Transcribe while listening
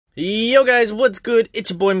Yo guys, what's good? It's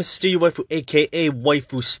your boy Mr. Steal Waifu, aka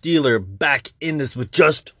Waifu Stealer, back in this with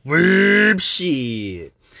just weeb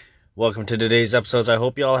shit. Welcome to today's episodes. I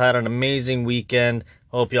hope y'all had an amazing weekend.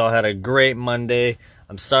 Hope y'all had a great Monday.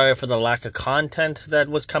 I'm sorry for the lack of content that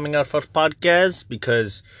was coming out for the podcast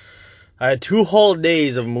because I had 2 whole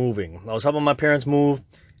days of moving. I was helping my parents move.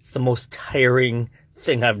 It's the most tiring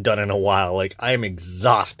thing I've done in a while. Like, I am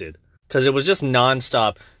exhausted because it was just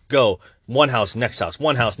non-stop. Go, one house, next house,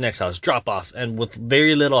 one house, next house, drop off. And with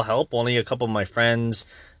very little help, only a couple of my friends,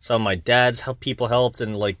 some of my dad's people helped,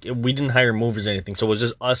 and like, we didn't hire movers or anything, so it was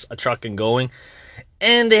just us, a truck, and going.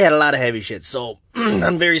 And they had a lot of heavy shit, so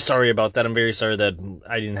I'm very sorry about that. I'm very sorry that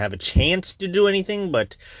I didn't have a chance to do anything,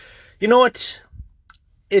 but you know what?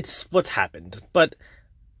 It's what's happened. But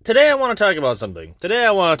today I want to talk about something. Today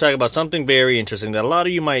I want to talk about something very interesting that a lot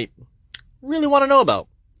of you might really want to know about.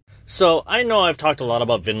 So, I know I've talked a lot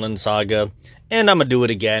about Vinland Saga, and I'm gonna do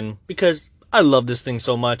it again, because I love this thing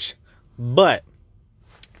so much, but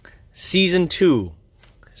Season 2,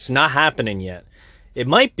 it's not happening yet. It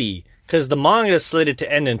might be, because the manga is slated to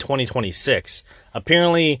end in 2026.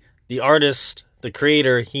 Apparently, the artist, the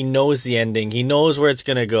creator, he knows the ending, he knows where it's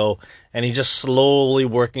gonna go, and he's just slowly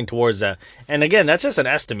working towards that. And again, that's just an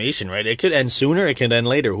estimation, right? It could end sooner, it could end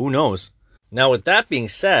later, who knows? Now, with that being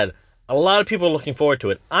said, a lot of people are looking forward to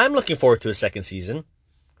it. I'm looking forward to a second season.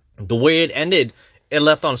 The way it ended, it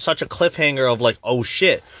left on such a cliffhanger of like, oh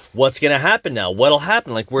shit, what's going to happen now? What'll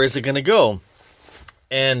happen? Like, where is it going to go?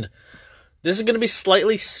 And this is going to be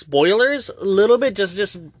slightly spoilers, a little bit.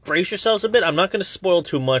 Just brace yourselves a bit. I'm not going to spoil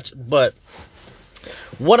too much, but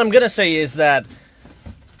what I'm going to say is that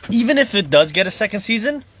even if it does get a second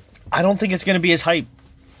season, I don't think it's going to be as hype.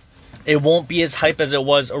 It won't be as hype as it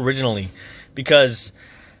was originally, because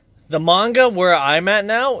the manga where I'm at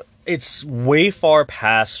now, it's way far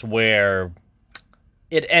past where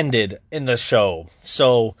it ended in the show.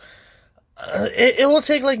 So it will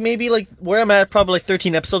take like maybe like where I'm at, probably like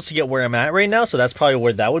 13 episodes to get where I'm at right now. So that's probably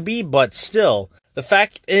where that would be. But still, the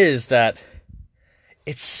fact is that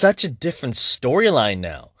it's such a different storyline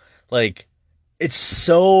now. Like, it's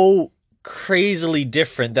so crazily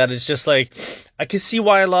different that it's just like, I can see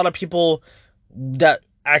why a lot of people that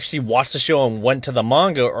actually watched the show and went to the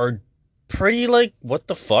manga are pretty like, what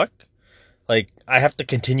the fuck? Like, I have to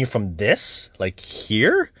continue from this? Like,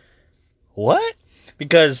 here? What?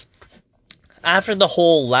 Because after the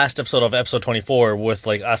whole last episode of episode 24 with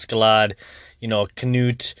like Askeladd, you know,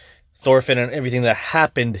 Canute, Thorfinn, and everything that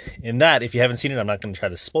happened in that, if you haven't seen it, I'm not going to try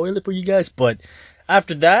to spoil it for you guys, but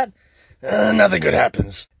after that, nothing good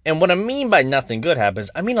happens. And what I mean by nothing good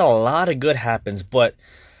happens, I mean a lot of good happens, but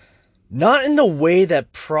not in the way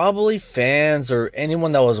that probably fans or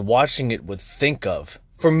anyone that was watching it would think of.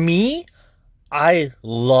 For me, I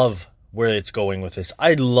love where it's going with this.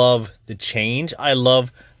 I love the change. I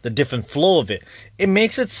love the different flow of it. It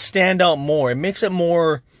makes it stand out more. It makes it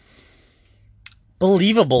more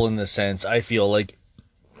believable in the sense, I feel like.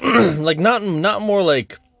 Like, not more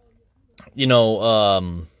like, you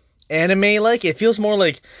know, anime like. It feels more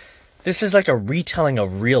like this is like a retelling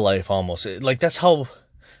of real life almost. Like, that's how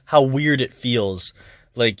weird it feels.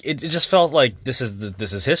 Like, it just felt like this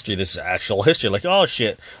is history. This is actual history. Like, oh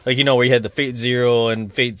shit. Like, you know, where you had the Fate Zero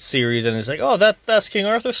and Fate series, and it's like, oh, that's King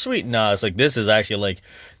Arthur, sweet. Nah, it's like, this is actually like,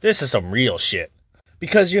 this is some real shit.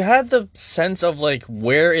 Because you had the sense of like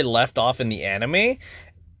where it left off in the anime.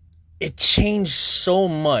 It changed so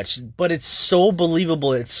much, but it's so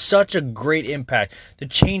believable. It's such a great impact. The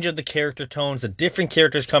change of the character tones, the different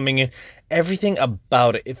characters coming in, everything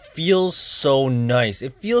about it. It feels so nice.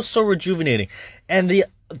 It feels so rejuvenating. And the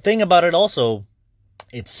thing about it also,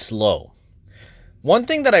 it's slow. One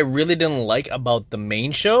thing that I really didn't like about the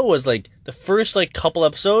main show was like the first like couple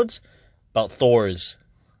episodes about Thor's.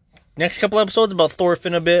 Next couple episodes about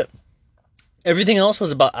Thorfinn a bit. Everything else was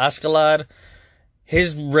about Askeladd.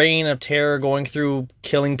 His reign of terror going through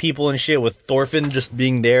killing people and shit, with Thorfinn just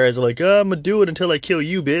being there as like, oh, I'm gonna do it until I kill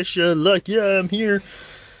you, bitch. Look, yeah, I'm here.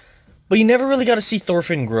 But you never really got to see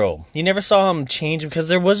Thorfinn grow. You never saw him change because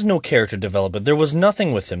there was no character development. There was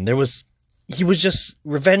nothing with him. He was just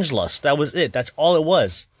revenge lust. That was it. That's all it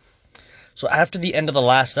was. So after the end of the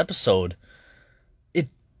last episode, it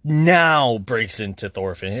now breaks into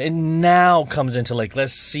Thorfinn. It now comes into like,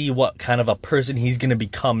 let's see what kind of a person he's gonna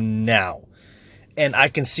become now. And I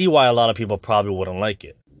can see why a lot of people probably wouldn't like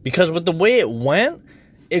it. Because with the way it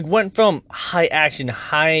went from high action,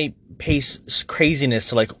 high pace craziness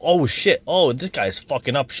to like, oh shit, oh, this guy's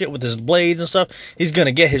fucking up shit with his blades and stuff. He's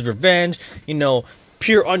gonna get his revenge, you know,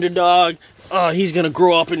 pure underdog. He's gonna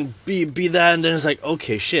grow up and be that. And then it's like,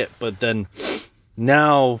 okay, shit. But then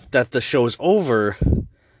now that the show's over,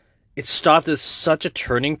 it stopped at such a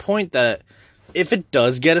turning point that if it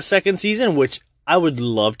does get a second season, which I would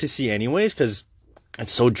love to see anyways, because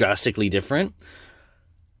it's so drastically different,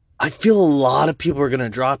 I feel a lot of people are going to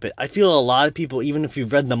drop it. I feel a lot of people, even if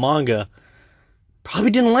you've read the manga, probably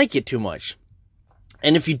didn't like it too much.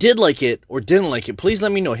 And if you did like it or didn't like it, please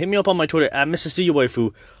let me know. Hit me up on my Twitter at Mrs. Studio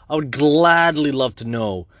Waifu. I would gladly love to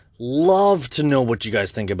know what you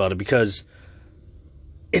guys think about it, because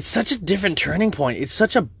it's such a different turning point. It's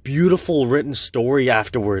such a beautiful written story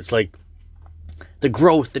afterwards. Like, the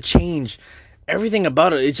growth, the change, everything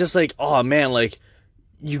about it. It's just like, oh man, like,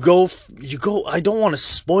 you go, I don't want to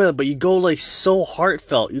spoil it, but you go like so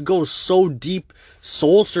heartfelt. You go so deep,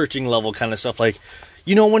 soul searching level kind of stuff. Like,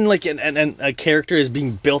 you know, when like a character is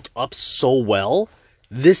being built up so well,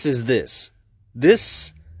 this is this.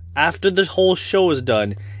 This, after the whole show is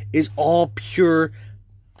done, is all pure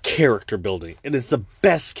character building. And it's the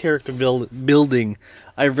best character building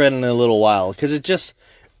I've read in a little while. Because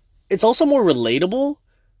it's also more relatable,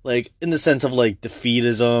 like in the sense of like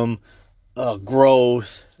defeatism,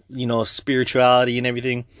 growth, you know, spirituality and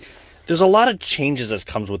everything. There's a lot of changes that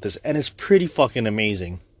comes with this, and it's pretty fucking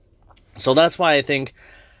amazing. So that's why I think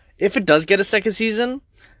if it does get a second season,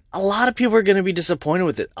 a lot of people are going to be disappointed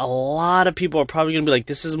with it. A lot of people are probably going to be like,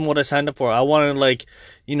 this isn't what I signed up for. I wanted, like,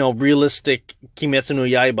 you know, realistic Kimetsu no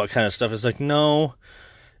Yaiba kind of stuff. It's like, no,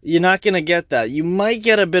 you're not going to get that. You might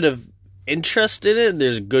get a bit of interest in it.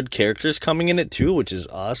 There's good characters coming in it too, which is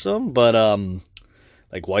awesome. But,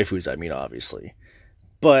 like waifus, I mean, obviously.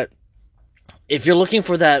 But if you're looking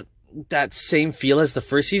for that same feel as the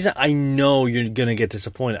first season, I know you're going to get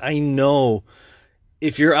disappointed. I know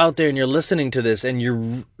if you're out there and you're listening to this and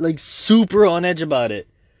you're like super on edge about it,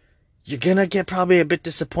 you're going to get probably a bit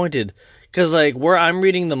disappointed. Because like where I'm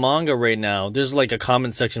reading the manga right now, there's like a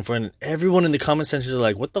comment section for it, and everyone in the comment section is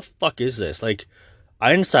like, what the fuck is this? Like,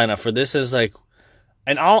 I didn't sign up for this. It's like,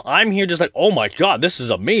 and I'm here just like, oh my god, this is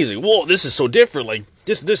amazing. Whoa, this is so different. Like,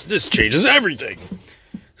 this changes everything.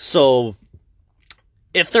 So,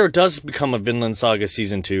 if there does become a Vinland Saga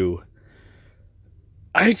Season 2,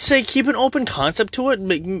 I'd say keep an open concept to it.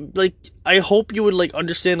 Like, I hope you would, like,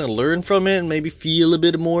 understand and learn from it and maybe feel a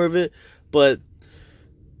bit more of it. But,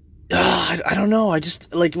 I don't know. I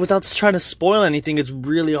just, like, without trying to spoil anything, it's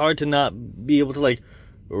really hard to not be able to, like,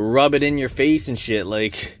 rub it in your face and shit.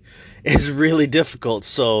 Like, it's really difficult.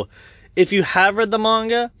 So, if you have read the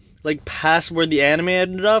manga, like past where the anime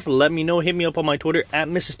ended up, let me know. Hit me up on my Twitter at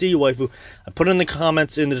Mrs. Studio Waifu. I put in the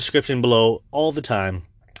comments in the description below all the time.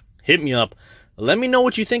 Hit me up. Let me know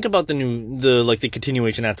what you think about the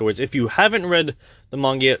continuation afterwards. If you haven't read the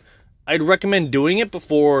manga yet, I'd recommend doing it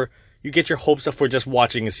before you get your hopes up for just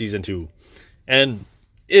watching a season 2. And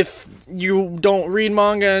if you don't read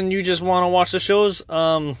manga and you just want to watch the shows,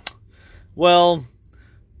 well,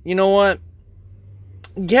 you know what?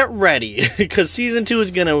 Get ready, because season 2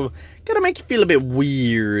 is gonna make you feel a bit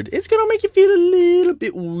weird. It's gonna make you feel a little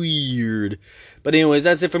bit weird. But anyways,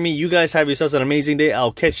 that's it for me. You guys have yourselves an amazing day.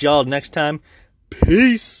 I'll catch y'all next time.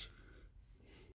 Peace.